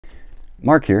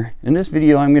Mark here. In this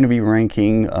video I'm going to be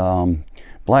ranking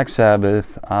Black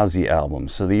Sabbath Ozzy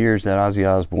albums. So the years that Ozzy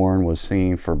Osbourne was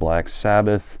singing for Black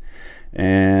Sabbath,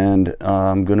 and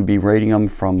I'm going to be rating them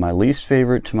from my least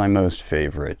favorite to my most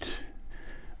favorite.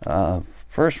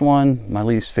 First one, my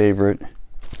least favorite,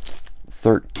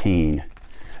 13.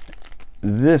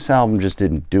 This album just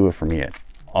didn't do it for me at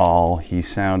all. He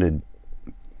sounded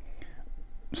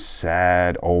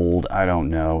sad, old, I don't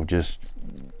know, just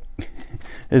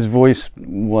his voice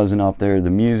wasn't up there. The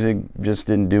music just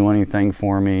didn't do anything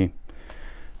for me.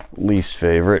 Least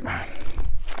favorite.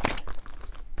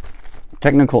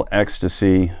 Technical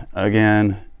Ecstasy,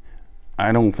 again,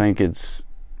 I don't think it's,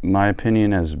 in my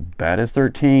opinion, as bad as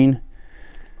 13,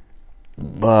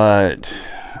 but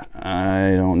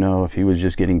I don't know if he was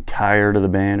just getting tired of the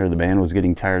band or the band was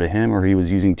getting tired of him or he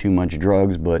was using too much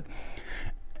drugs. But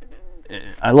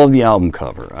I love the album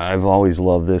cover. I've always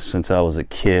loved this since I was a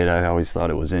kid. I always thought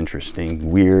it was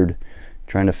interesting, weird,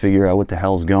 trying to figure out what the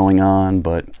hell's going on.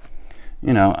 But,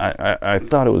 you know, I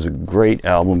thought it was a great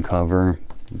album cover.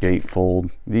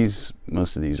 Gatefold.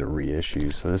 Most of these are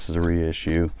reissues, so this is a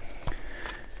reissue.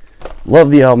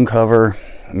 Love the album cover,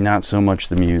 not so much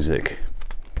the music.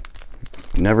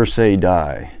 Never Say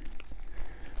Die.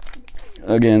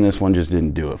 Again, this one just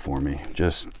didn't do it for me.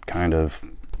 Just kind of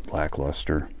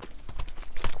lackluster.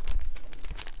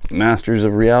 Masters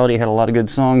of Reality had a lot of good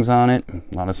songs on it.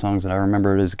 A lot of songs that I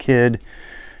remembered as a kid.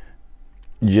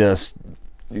 Just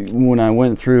when I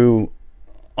went through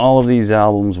all of these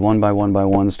albums one by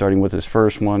one, starting with his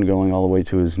first one, going all the way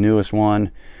to his newest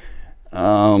one,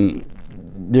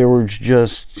 there were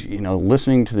just, you know,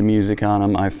 listening to the music on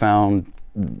them, I found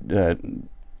that,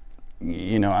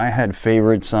 you know, I had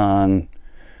favorites on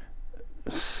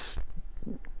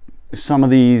some of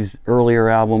these earlier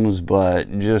albums,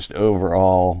 but just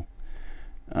overall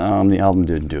the album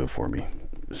didn't do it for me.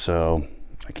 So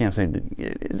I can't say that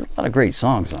there's a lot of great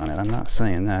songs on it, I'm not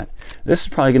saying that. This is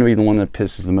probably going to be the one that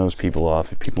pisses the most people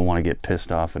off, if people want to get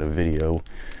pissed off at a video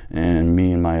and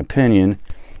me and my opinion.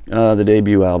 The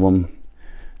debut album,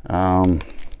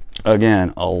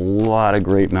 again, a lot of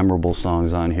great memorable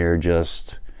songs on here,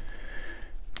 just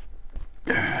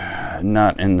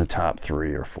not in the top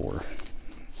 3 or 4.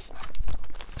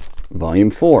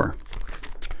 Volume 4.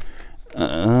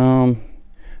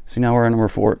 See, now we're at number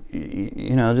 4.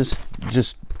 You know,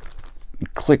 just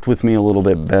clicked with me a little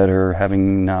bit better,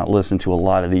 having not listened to a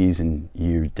lot of these in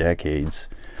decades.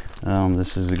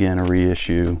 This is again a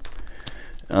reissue.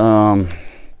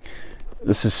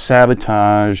 This is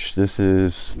Sabotage. This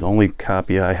is the only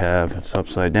copy I have. It's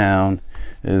upside down.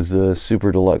 Is the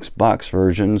Super Deluxe box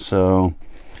version. So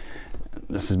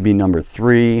this is be number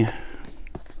 3.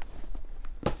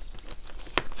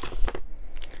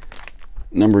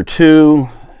 Number 2,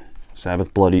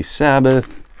 Sabbath Bloody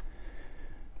Sabbath,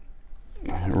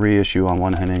 reissue on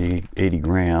 180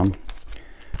 gram,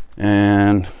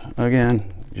 and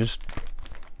again, just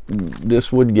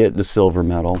this would get the silver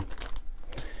medal,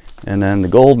 and then the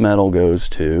gold medal goes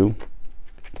to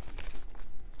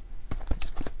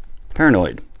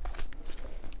Paranoid.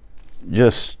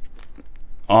 Just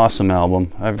awesome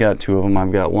album. I've got 2 of them.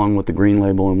 I've got one with the green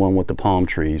label and one with the palm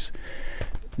trees.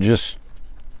 Just,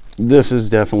 this is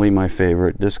definitely my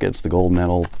favorite. This gets the gold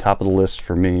medal, top of the list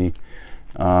for me.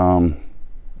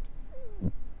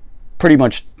 Pretty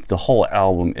much the whole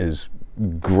album is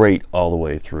great all the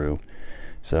way through.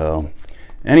 So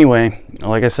anyway,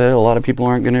 like I said, a lot of people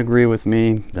aren't going to agree with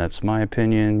me. That's my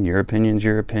opinion. Your opinion's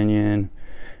your opinion.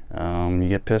 You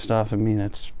get pissed off at me,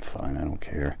 that's fine, I don't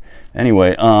care.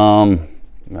 Anyway, I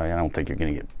don't think you're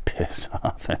going to get pissed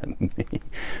off at me.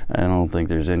 I don't think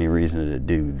there's any reason to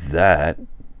do that,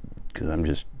 because I'm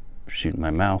just shooting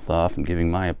my mouth off and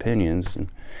giving my opinions. And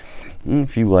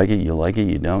if you like it, you like it.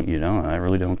 You don't, you don't. I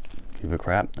really don't give a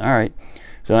crap. All right.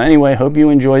 So anyway, hope you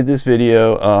enjoyed this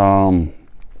video.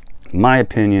 My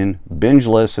opinion, binge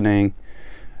listening,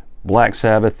 Black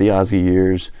Sabbath, the Ozzy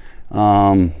years.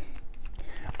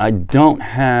 I don't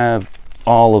have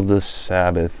all of this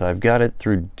Sabbath. I've got it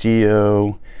through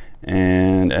Dio,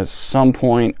 and at some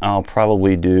point I'll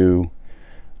probably do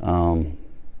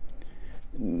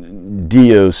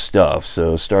Dio stuff,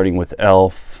 so starting with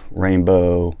Elf,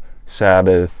 Rainbow,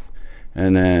 Sabbath,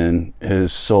 and then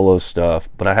his solo stuff.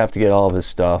 But I have to get all of his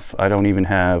stuff. I don't even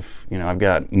have, you know, I've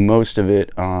got most of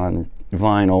it on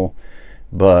vinyl,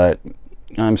 but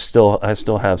I still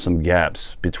have some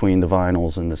gaps between the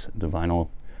vinyls and the vinyl.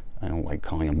 I don't like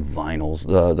calling them vinyls,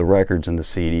 the records and the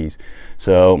CDs.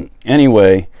 So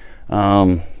anyway,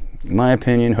 my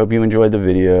opinion, hope you enjoyed the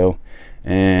video,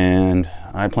 and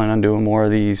I plan on doing more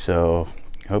of these, so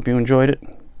hope you enjoyed it.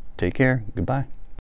 Take care. Goodbye.